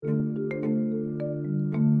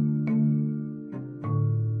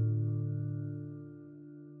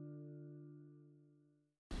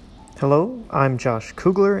Hello, I'm Josh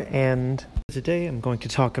Kugler, and today I'm going to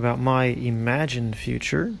talk about my imagined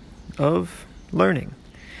future of learning.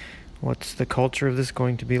 What's the culture of this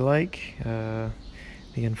going to be like? The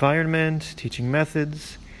environment, teaching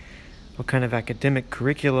methods, what kind of academic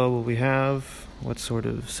curricula will we have? What sort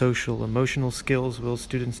of social, emotional skills will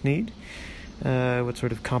students need? What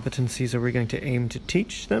sort of competencies are we going to aim to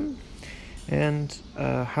teach them? And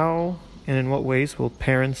how and in what ways will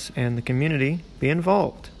parents and the community be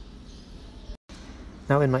involved?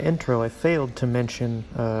 Now, in my intro, I failed to mention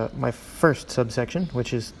my first subsection,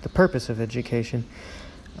 which is the purpose of education.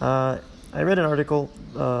 I read an article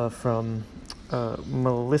from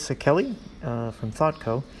Melissa Kelly from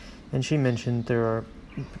ThoughtCo, and she mentioned there are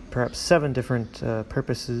perhaps 7 different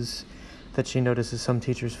purposes that she notices some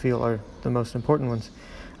teachers feel are the most important ones.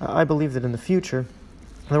 I believe that in the future,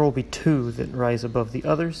 there will be 2 that rise above the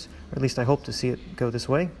others, or at least I hope to see it go this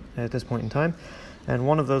way at this point in time, and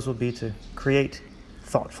one of those will be to create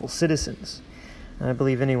thoughtful citizens. And I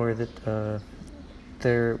believe anywhere that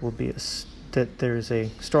there is a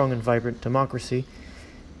strong and vibrant democracy,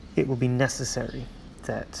 it will be necessary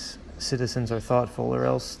that citizens are thoughtful, or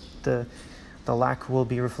else the lack will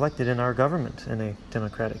be reflected in our government in a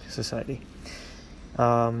democratic society.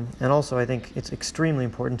 And also, I think it's extremely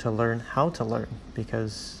important to learn how to learn,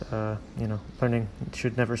 because learning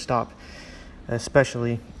should never stop.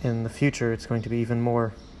 Especially in the future, it's going to be even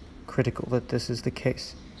more critical that this is the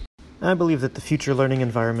case. I believe that the future learning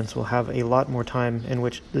environments will have a lot more time in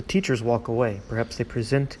which the teachers walk away. Perhaps they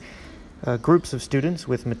present groups of students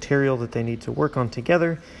with material that they need to work on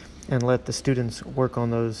together and let the students work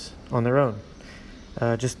on those on their own.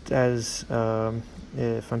 Just as,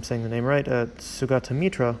 if I'm saying the name right, Sugata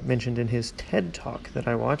Mitra mentioned in his TED Talk that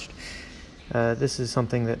I watched, this is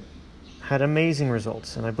something that had amazing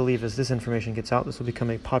results, and I believe as this information gets out, this will become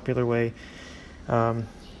a popular way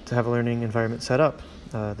to have a learning environment set up.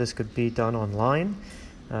 This could be done online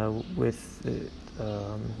with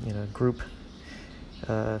group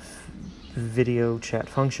video chat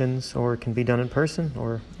functions, or it can be done in person,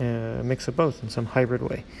 or a mix of both in some hybrid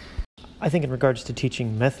way. I think in regards to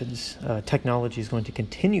teaching methods, technology is going to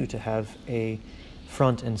continue to have a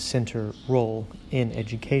front and center role in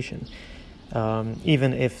education.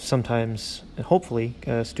 Even if sometimes, hopefully,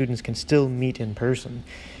 students can still meet in person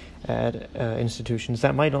at institutions,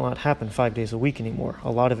 that might not happen 5 days a week anymore.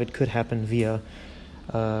 A lot of it could happen via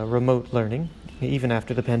remote learning, even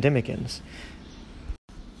after the pandemic ends.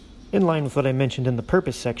 In line with what I mentioned in the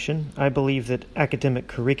purpose section, I believe that academic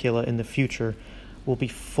curricula in the future will be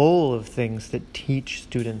full of things that teach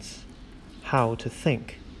students how to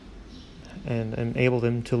think and enable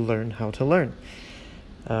them to learn how to learn.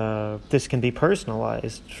 This can be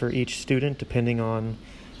personalized for each student depending on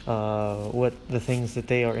what the things that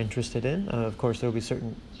they are interested in. Of course, there will be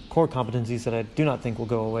certain core competencies that I do not think will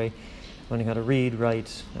go away. Learning how to read,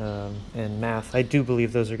 write, and math. I do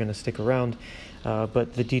believe those are going to stick around,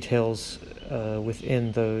 but the details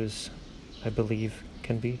within those, I believe,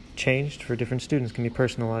 can be changed for different students, can be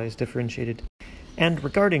personalized, differentiated. And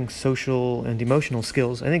regarding social and emotional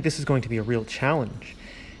skills, I think this is going to be a real challenge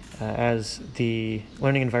as the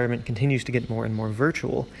learning environment continues to get more and more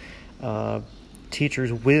virtual.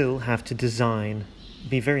 Teachers will have to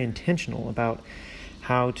be very intentional about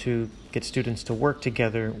how to get students to work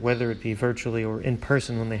together, whether it be virtually or in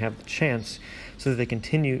person when they have the chance, so that they can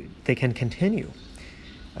continue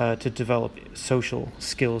to develop social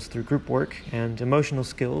skills through group work, and emotional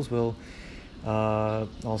skills will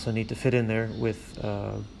also need to fit in there with,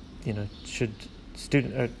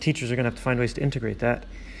 teachers are going to have to find ways to integrate that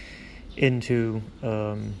into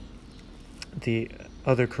the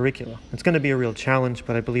other curricula. It's going to be a real challenge,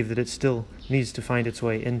 but I believe that it still needs to find its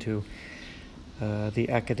way into the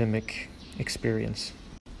academic experience.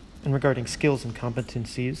 And regarding skills and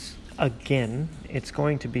competencies, again, it's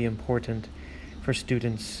going to be important for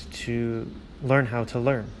students to learn how to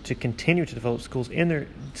learn, to continue to develop skills in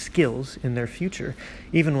their future.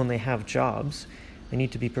 Even when they have jobs, they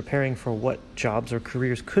need to be preparing for what jobs or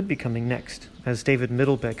careers could be coming next. As David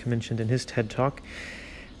Middlebeck mentioned in his TED Talk,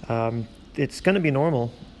 it's going to be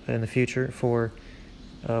normal in the future for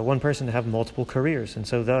one person to have multiple careers. And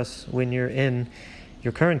so thus, when you're in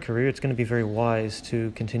your current career, it's going to be very wise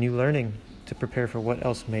to continue learning to prepare for what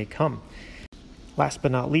else may come. Last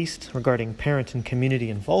but not least, regarding parent and community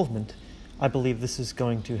involvement, I believe this is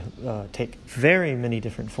going to take very many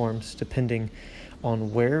different forms depending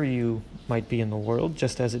on where you might be in the world,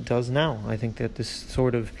 just as it does now. I think that this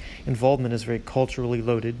sort of involvement is very culturally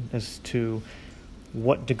loaded as to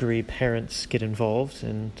what degree parents get involved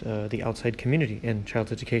and the outside community in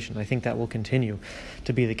child's education. I think that will continue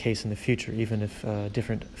to be the case in the future, even if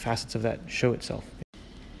different facets of that show itself.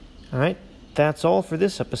 All right, that's all for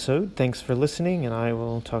this episode. Thanks for listening, and I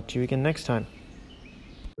will talk to you again next time.